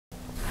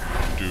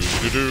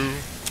Do-do-do.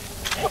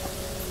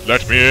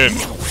 Let me in.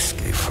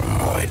 Escape from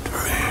my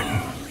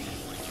brain.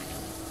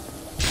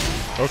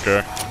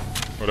 Okay.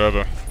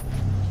 Whatever.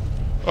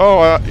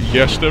 Oh,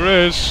 yes there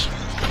is.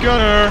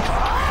 Gunner!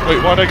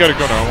 Wait, why'd I get a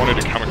gunner? I wanted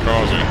a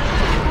kamikaze.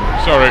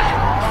 Sorry.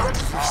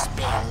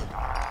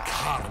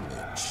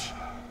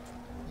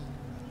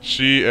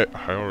 See, I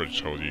already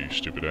told you, you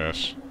stupid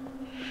ass.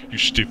 You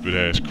stupid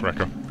ass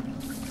cracker.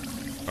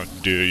 How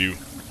dare you.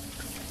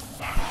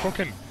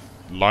 Fucking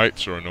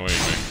lights are annoying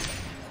me.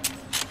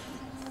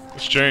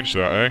 Let's change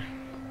that, eh?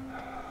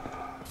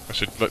 I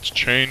said, let's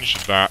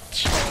change that.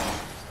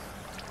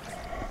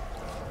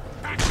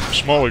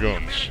 Smaller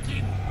guns.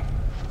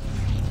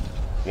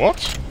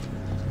 What?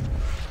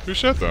 Who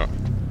said that?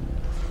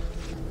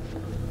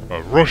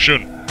 A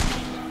Russian!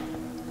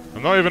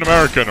 I'm not even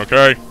American,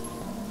 okay?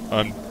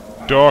 I'm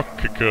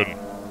Darkican.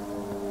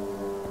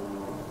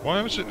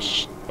 Why was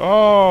it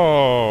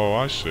oh,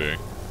 I see.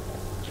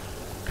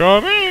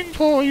 Coming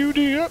for you,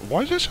 dear!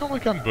 Why does it sound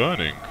like I'm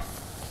burning?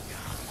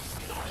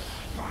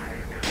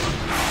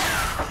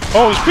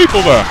 Oh, there's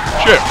people there!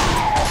 Shit!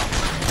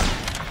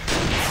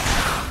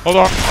 Hold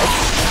on.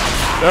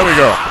 There we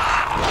go.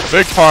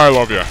 Big pile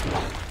of you.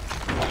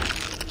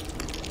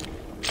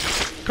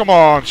 Come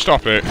on,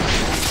 stop it.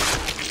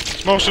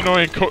 It's the most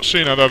annoying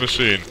cutscene I've ever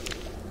seen.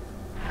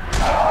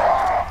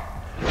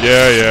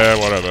 Yeah,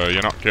 whatever.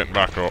 You're not getting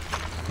back up.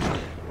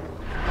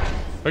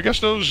 I guess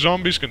those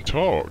zombies can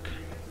talk.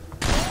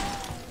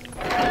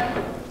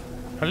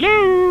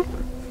 Hello?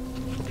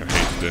 Fucking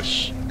hate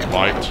this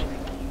light.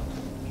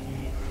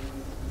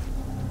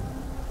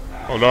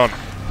 Hold on.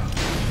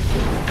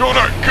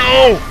 Gonna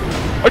go!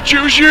 I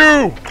choose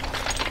you!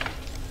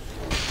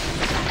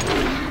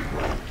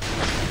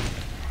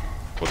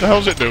 What the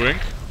hell's it doing?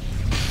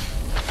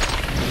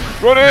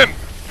 Run in!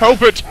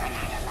 Help it!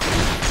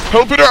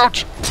 Help it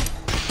out!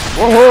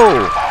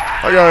 Whoa!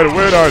 I got a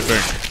weird eye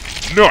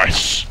thing.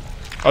 Nice!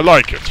 I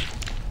like it.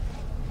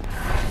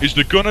 Is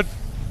the gunner...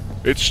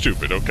 It's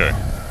stupid, okay.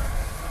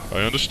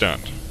 I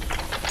understand.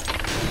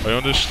 I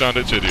understand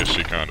its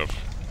idiocy, kind of.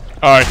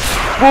 Aye.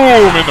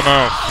 Boom in the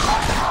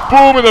mouth!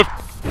 Boom in the...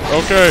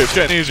 Okay, it's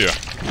getting easier.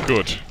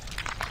 Good.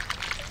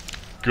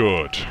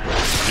 Good.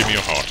 Give me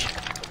your heart.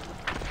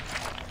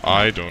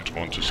 I don't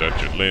want to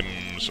set your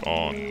limbs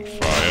on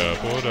fire,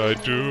 but I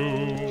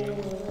do.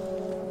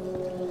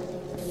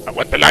 I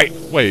want the light!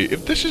 Wait,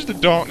 if this is the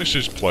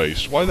darkness's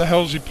place, why the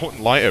hell is he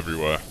putting light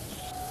everywhere?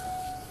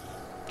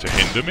 To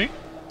hinder me?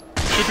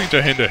 It should be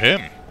to hinder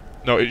him.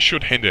 No, it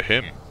should hinder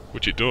him,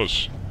 which it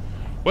does.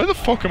 Where the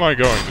fuck am I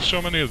going? There's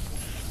so many of...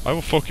 I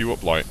will fuck you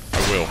up, light.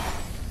 I will.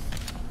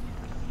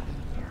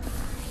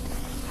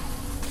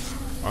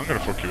 I'm gonna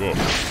fuck you up.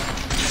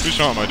 Who's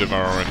not my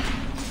devouring?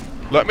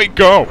 Let me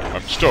go!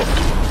 I'm stuck.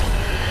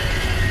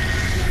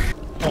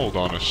 Hold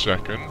on a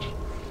second.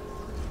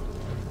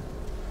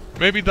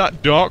 Maybe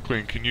that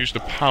Darkling can use the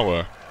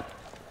power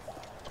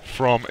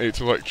from its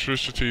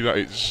electricity that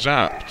it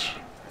zapped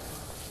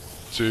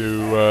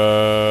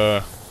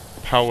to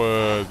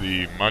power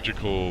the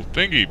magical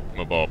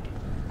thingy-mabob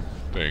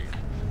thing.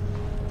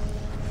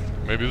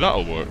 Maybe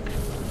that'll work.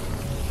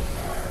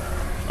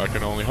 I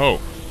can only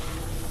hope.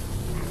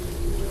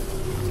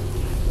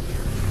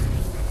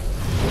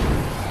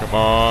 Come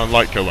on,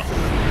 light killer.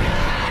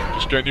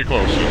 Just getting you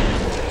closer.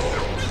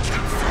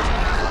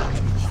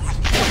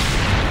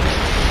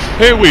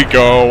 Here we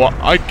go.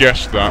 I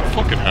guessed that.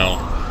 Fucking hell.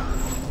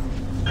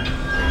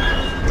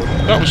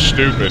 That was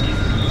stupid.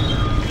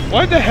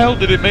 Why the hell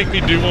did it make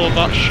me do all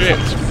that shit?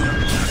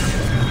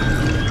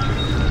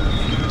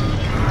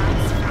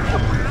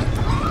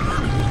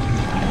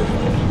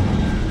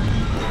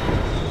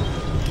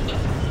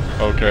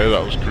 Okay,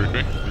 that was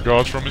creepy.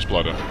 Regards from his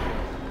bladder.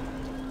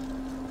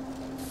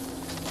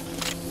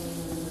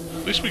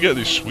 At least we get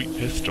these sweet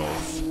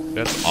pistols.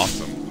 That's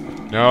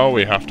awesome. Now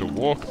we have to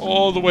walk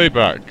all the way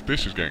back.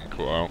 This is getting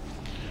cut out.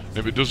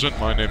 If it doesn't,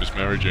 my name is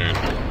Mary Jane.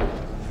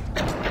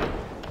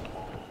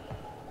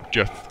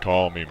 Just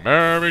call me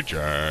Mary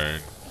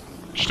Jane.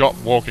 Stop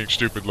walking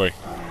stupidly.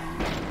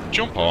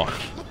 Jump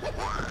off.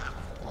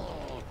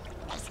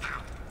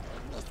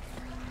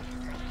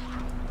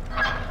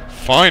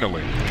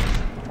 Finally.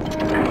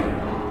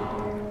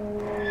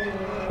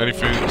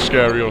 Anything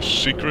scary or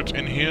secret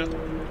in here?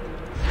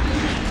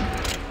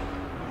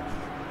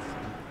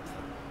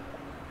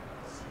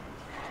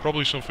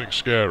 Probably something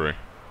scary.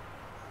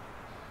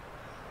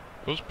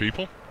 Those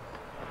people?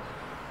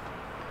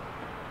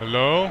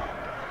 Hello?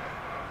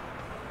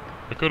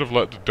 I could have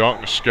let the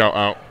darkness scout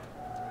out.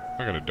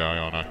 I'm gonna die,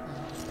 aren't I?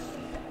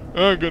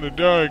 I'm gonna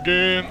die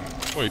again.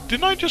 Wait,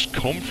 didn't I just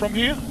come from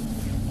here?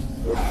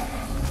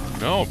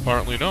 No,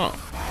 apparently not.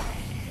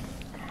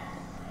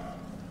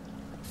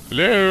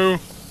 Hello?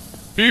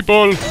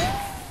 People!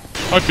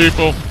 Hi,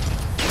 people.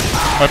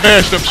 I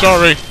missed, I'm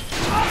sorry.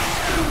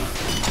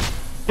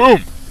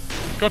 Boom!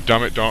 God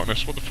damn it,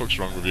 darkness. What the fuck's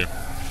wrong with you?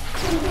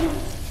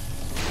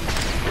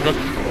 God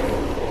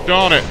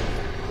darn it.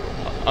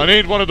 I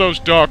need one of those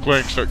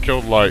darklings that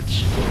killed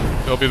lights.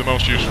 They'll be the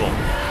most useful.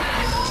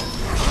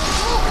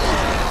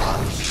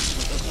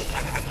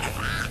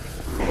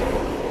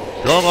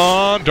 Come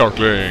on,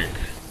 Darkling.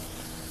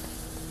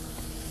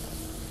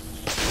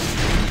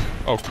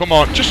 Oh, come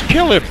on. Just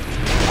kill him.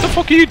 What the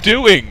fuck are you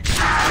doing?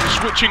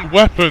 Switching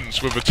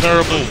weapons with a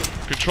terrible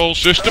control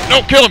system.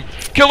 No, kill him!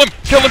 Kill him!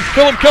 Kill him!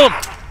 Kill him! Kill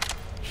him!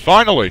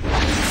 Finally.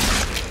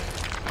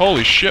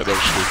 Holy shit, that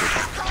was stupid.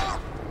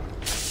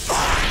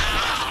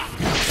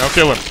 Now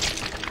kill him.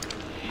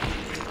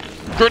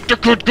 Get the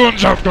good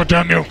guns out,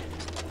 goddammit!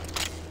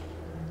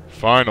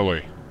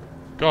 Finally.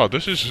 God,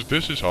 this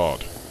is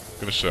hard. I'm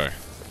gonna say.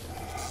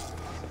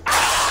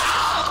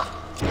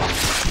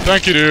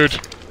 Thank you, dude.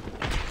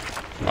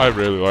 I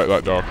really like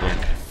that Darkling.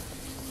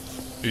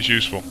 He's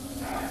useful.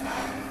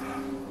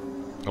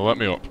 Now let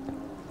me up.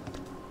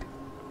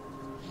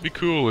 Be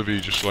cool if he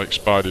just like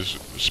spidered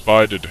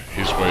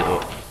his way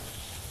up.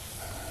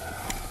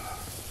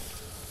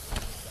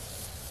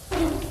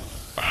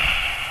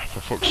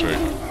 For fuck's sake.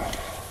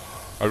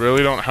 I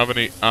really don't have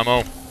any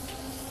ammo.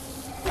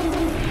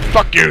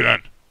 Fuck you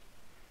then!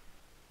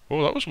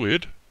 Oh, that was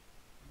weird.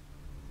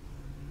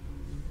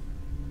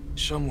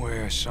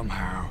 Somewhere,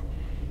 somehow,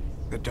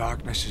 the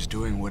darkness is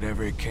doing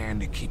whatever it can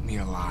to keep me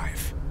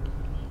alive.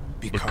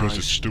 Because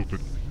it's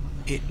stupid.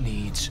 It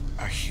needs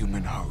a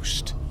human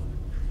host.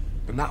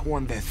 But not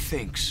one that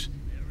thinks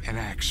and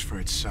acts for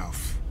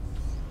itself.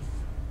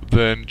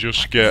 Then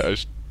just get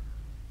a...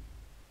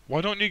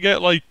 Why don't you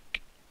get, like,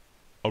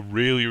 a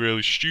really,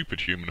 really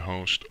stupid human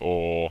host,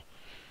 or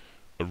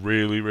a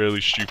really,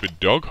 really stupid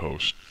dog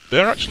host?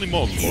 They're actually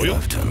more loyal. You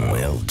have done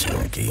well,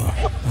 Jackie.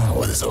 I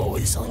was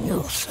always on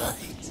your side.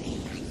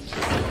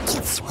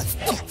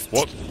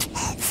 What?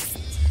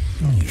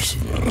 You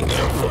should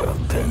never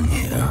have been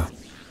here.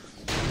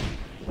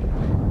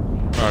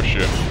 Oh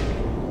shit.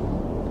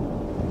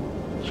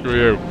 Screw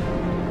you.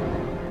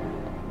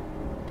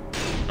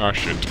 Ah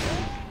shit.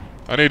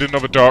 I need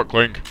another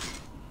Darkling.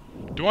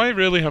 Do I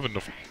really have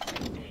enough?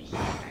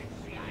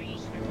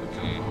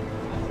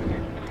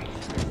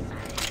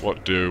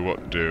 What do?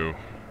 What do?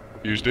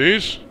 Use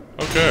these?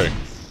 Okay.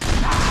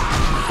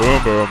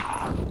 Boom, boom.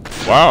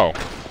 Wow.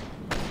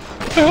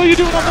 What the hell are you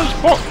doing on those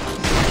box?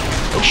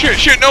 Oh shit,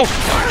 shit, no!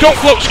 Don't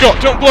float,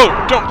 Scott! Don't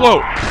bloat! Don't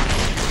bloat!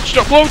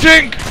 Stop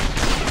floating!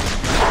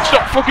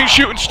 Stop fucking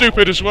shooting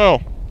stupid as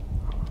well!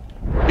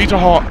 Eat a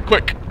heart,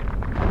 quick!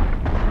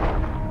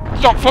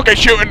 Stop fucking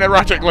shooting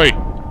erratically!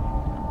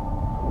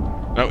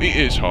 Now eat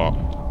his heart.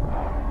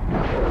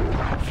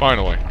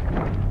 Finally.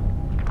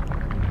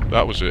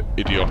 That was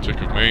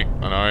idiotic of me,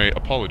 and I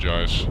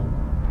apologise.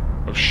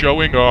 Of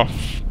showing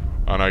off,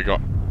 and I got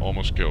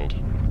almost killed.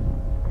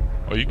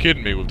 Are you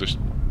kidding me with this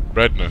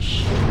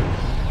redness?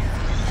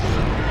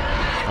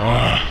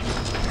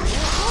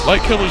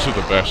 Light killers are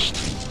the best.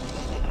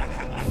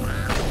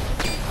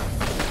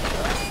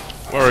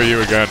 Where are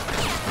you again?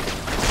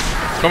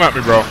 Come at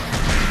me, bro.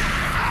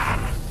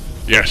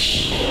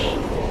 Yes.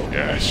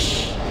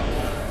 Yes.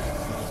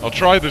 I'll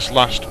try this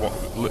last bit.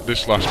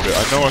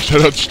 I know I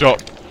said I'd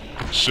stop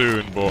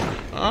soon, but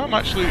I'm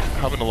actually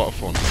having a lot of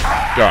fun.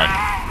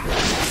 Die.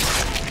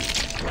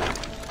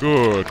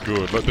 Good,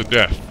 good. Let the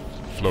death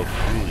flow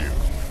through you.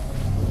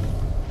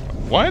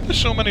 Why are there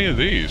so many of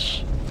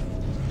these?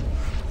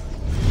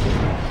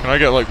 Can I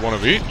get like one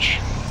of each?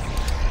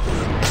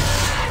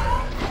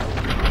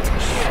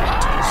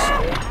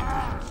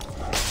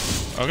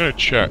 I'm gonna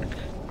check.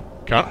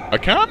 I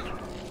can?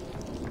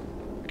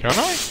 Can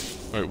I?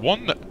 Wait,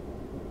 one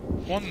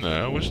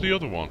there. Where's the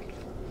other one?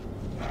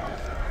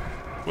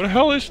 Where the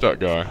hell is that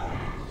guy?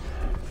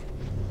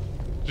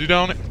 Is he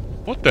down it?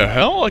 What the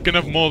hell? I can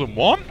have more than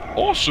one?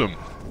 Awesome!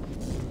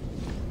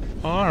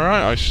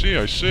 Alright, I see.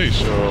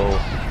 So,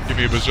 give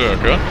me a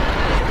berserker.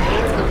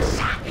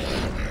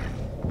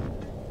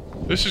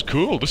 This is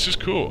cool,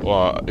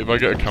 Well, if I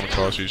get a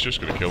kamikaze, he's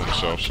just gonna kill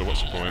himself, so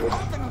what's the point?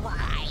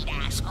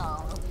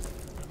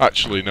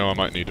 Actually, no, I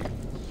might need him.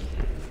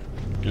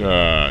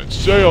 Yeah,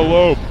 say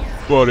hello,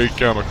 buddy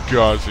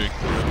kamikaze.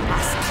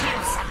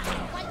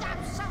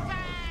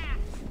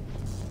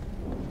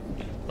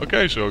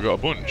 Okay, so I got a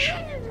bunch.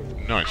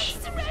 Nice.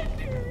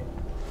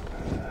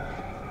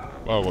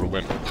 Wow, what a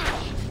win.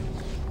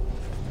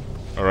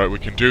 Alright, we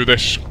can do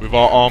this with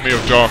our army of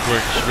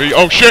Darklings.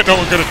 Oh shit, no,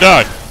 we're gonna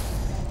die!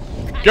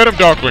 Get him,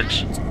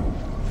 Darklings!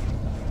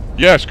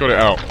 Yes, got it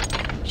out.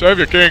 Save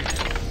your king!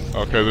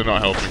 Okay, they're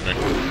not helping me.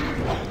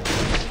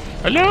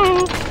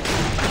 Hello?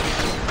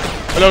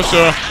 Hello,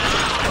 sir.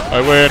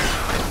 I win.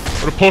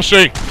 What a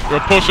pussy! You're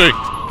a pussy!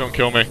 Don't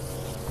kill me.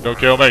 Don't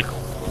kill me.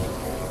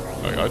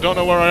 I don't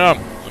know where I am.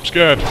 I'm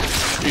scared.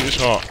 Eat his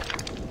heart.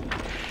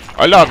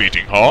 I love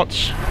eating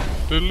hearts.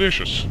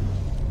 Delicious.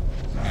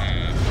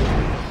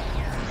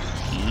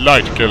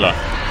 Light killer.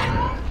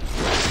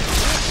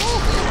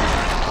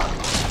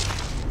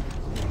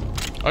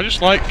 I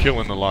just like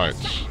killing the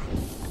lights.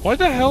 Why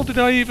the hell did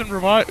I even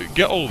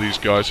get all these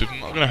guys if they're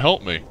not going to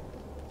help me?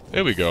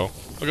 There we go.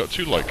 I got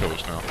 2 light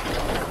killers now.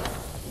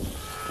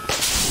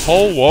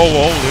 Oh, whoa,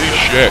 holy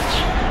shit.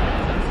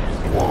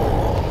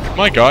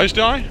 My guys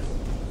die?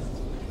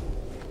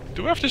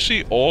 Do we have to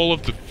see all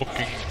of the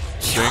fucking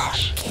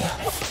things?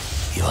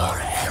 Your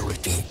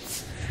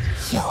heritage.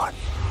 Your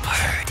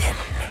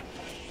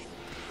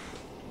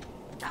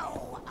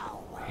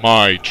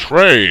my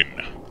train.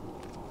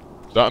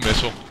 Is that a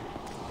missile?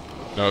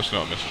 No, it's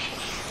not a missile.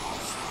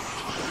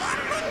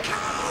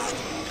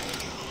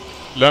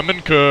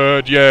 Lemon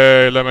curd,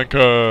 yay, lemon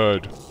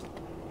curd.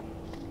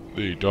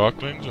 The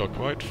darklings are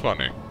quite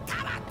funny.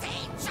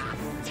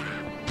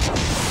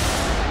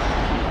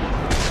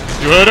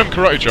 You heard him?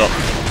 Karate chop.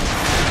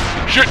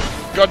 Shit!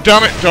 God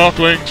damn it,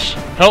 darklings!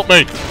 Help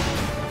me!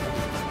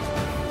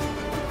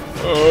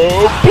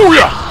 Oh,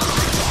 booyah!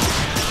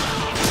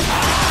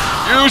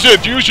 Use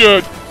it! Use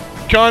your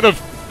kind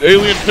of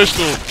alien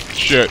pistol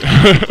shit.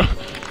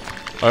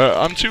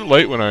 I'm too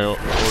late when I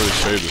already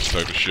say this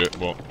type of shit,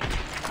 but...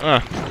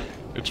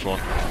 it's fun.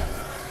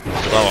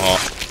 It's about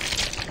hot.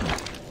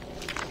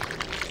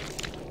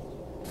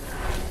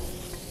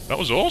 That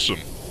was awesome.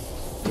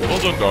 Well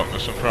done,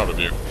 Darkness. I'm proud of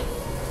you.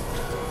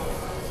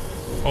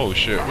 Holy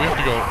shit, we have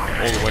to go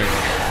all the way.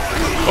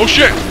 Oh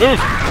shit! Move!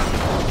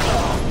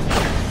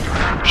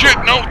 Shit,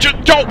 no!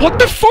 Don't! What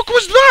the fuck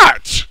was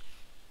that?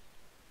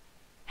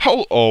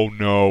 How? Oh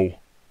no.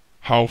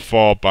 How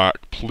far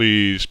back?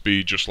 Please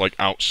be just like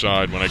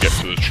outside when I get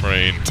to the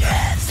train.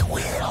 Death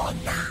will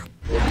not.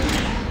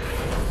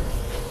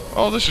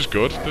 Oh, this is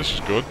good. This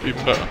is good.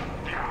 Even better.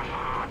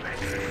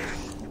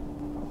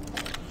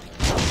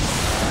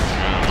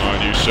 Come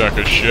on, you sack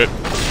of shit.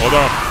 Hold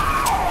on.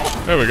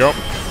 There we go.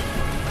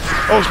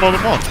 Oh, it's more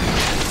than one.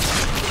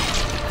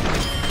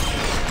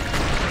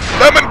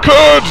 Lemon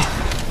curd!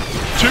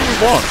 2 in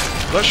 1.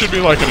 That should be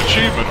like an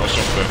achievement or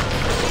something.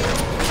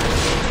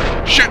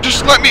 Shit,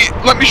 just let me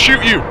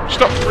shoot you!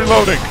 Stop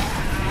reloading!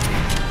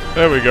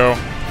 There we go.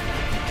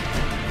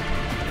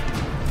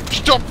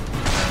 Stop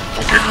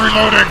fucking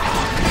reloading!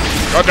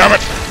 God damn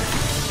it!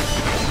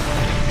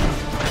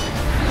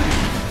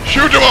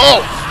 Shoot them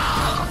all!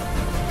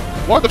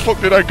 Why the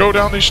fuck did I go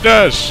down these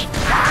stairs?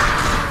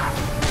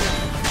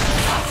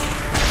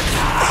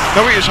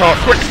 No, he is hot.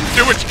 Quick,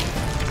 do it!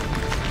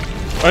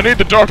 I need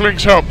the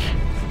Darklings' help.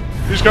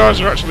 These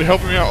guys are actually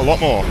helping me out a lot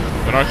more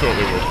than I thought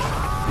they would.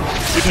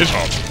 It is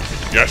hot.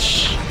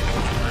 Yes.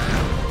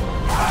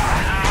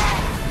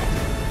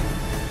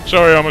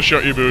 Sorry, I almost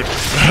shot you, boob.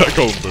 I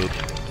called him boob.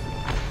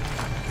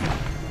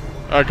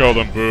 I called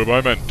him boob.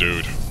 I meant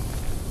dude.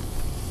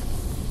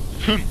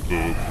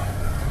 Boob.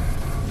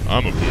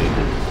 I'm a boob.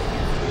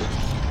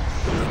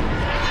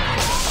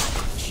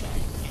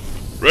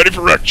 Ready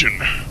for action.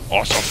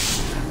 Awesome.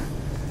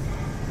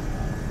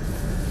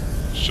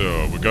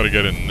 So, we gotta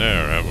get in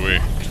there, have we?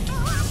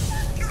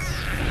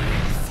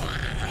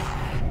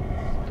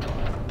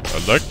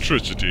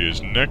 Electricity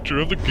is nectar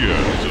of the gods,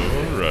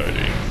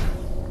 alrighty.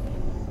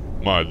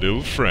 My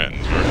little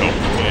friends are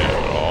helping me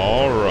out,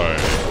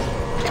 alrighty.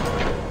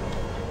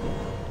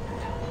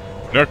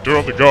 Nectar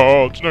of the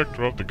gods,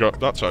 nectar of the gods.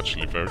 That's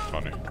actually very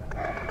funny.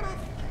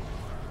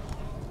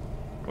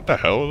 What the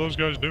hell are those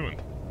guys doing?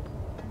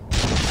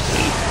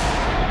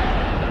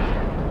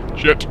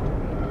 Shit.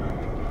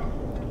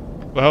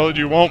 The hell did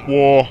you want,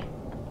 war?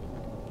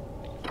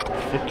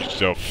 Fuck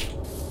yourself.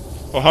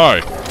 Oh,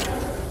 hi.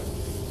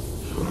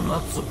 You're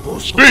not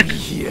supposed Speak! to be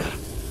here.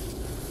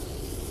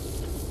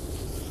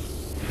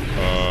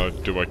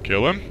 Do I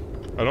kill him?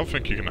 I don't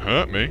think he can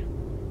hurt me.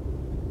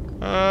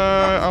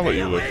 I'll let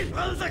you live.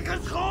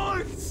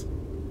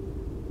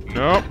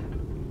 No.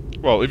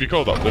 Well, if you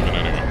call that living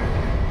anyway.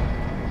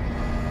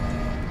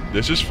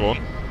 This is fun.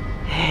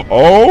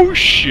 Oh,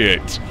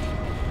 shit!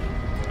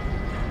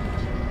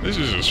 This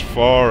is as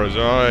far as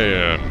I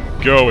am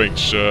going,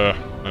 sir.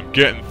 I'm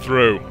getting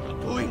through.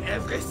 Doing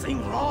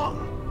everything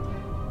wrong.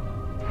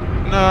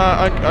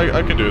 Nah,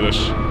 I can do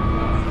this.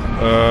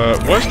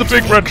 Where's the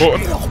big red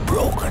button? Your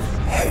broken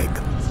head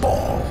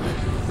ball.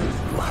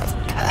 You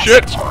have passed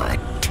Shit! my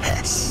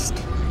test.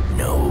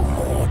 No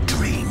more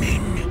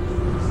dreaming.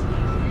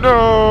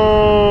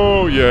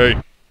 No! Yay.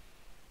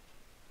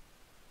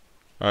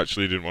 I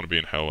actually didn't want to be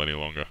in hell any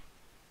longer.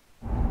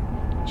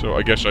 So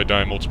I guess I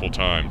die multiple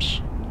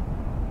times.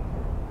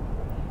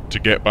 To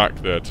get back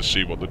there to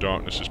see what the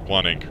darkness is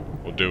planning,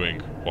 or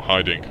doing, or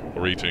hiding,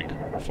 or eating,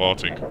 or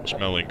farting, or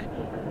smelling.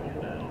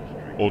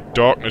 Oh,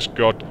 darkness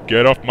god,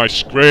 get off my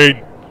screen!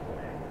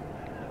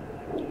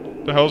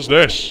 What the hell's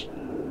this?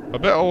 I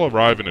bet I'll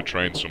arrive in a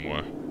train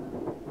somewhere.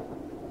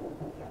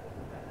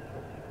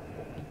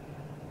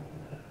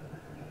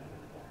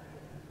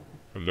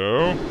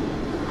 Hello?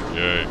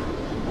 Yay.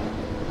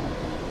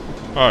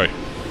 Hi.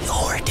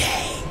 Your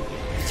day.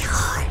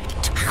 Your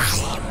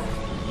time.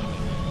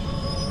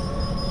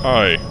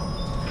 Hi.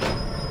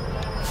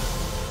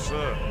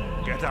 Sir,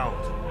 get out.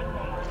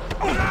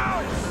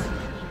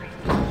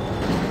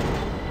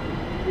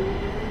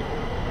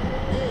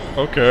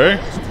 Okay.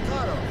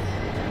 Estacado.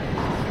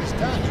 Is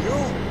that you?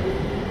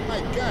 My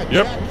God,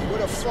 Yep. Jackie, where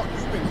the fuck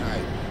you been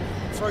hiding?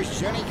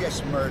 First Jenny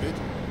gets murdered,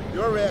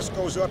 your ass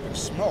goes up in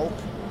smoke.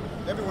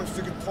 Everyone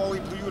figured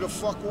Paulie blew you the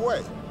fuck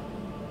away.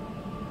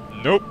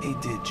 Nope. He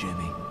did,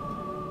 Jimmy.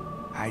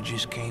 I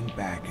just came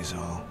back is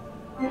all.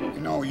 You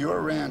know,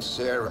 your Aunt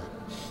Sarah,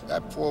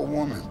 that poor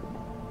woman,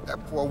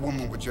 That poor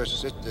woman would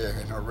just sit there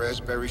in her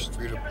Raspberry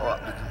Street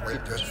apartment and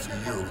wait just for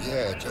you.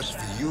 Yeah, just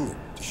for you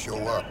to show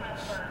up.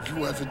 If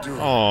you ever do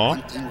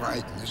one thing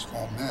right in this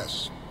whole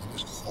mess, in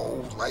this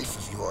whole life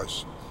of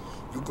yours,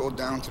 you go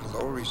down to the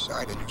Lower East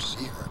Side and you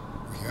see her.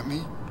 You hear me?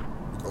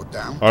 You go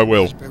down I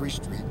will. Raspberry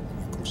Street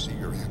and you go see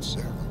your Aunt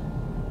Sarah.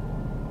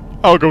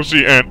 I'll go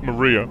see Aunt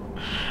Maria.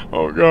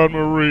 Oh God,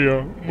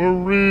 Maria.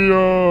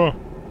 Maria!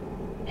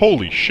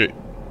 Holy shit.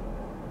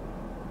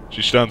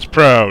 She stands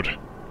proud.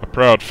 A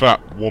proud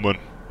fat woman.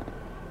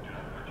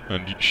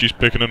 And she's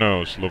picking her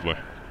nose. Lovely.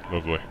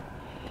 Lovely.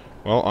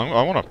 Well,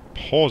 I want to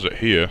pause it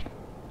here.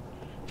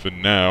 For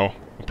now.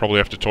 I'll probably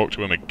have to talk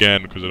to him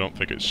again because I don't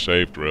think it's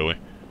saved, really.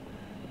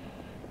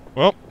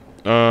 Well,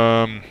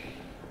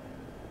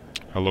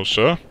 hello,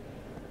 sir.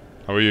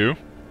 How are you?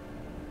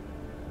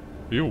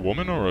 Are you a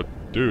woman or a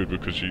dude?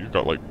 Because you've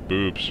got, like,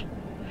 boobs.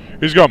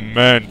 He's got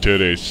man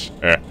titties.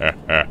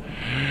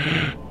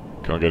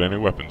 Can't get any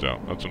weapons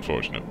out. That's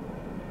unfortunate.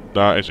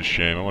 That is a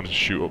shame. I wanted to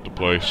shoot up the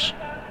place.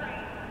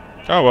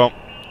 Oh well.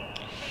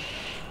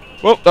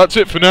 Well, that's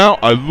it for now.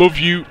 I love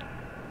you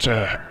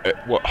to...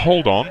 what?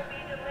 Hold on.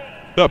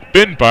 That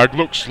bin bag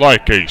looks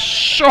like a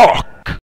sock!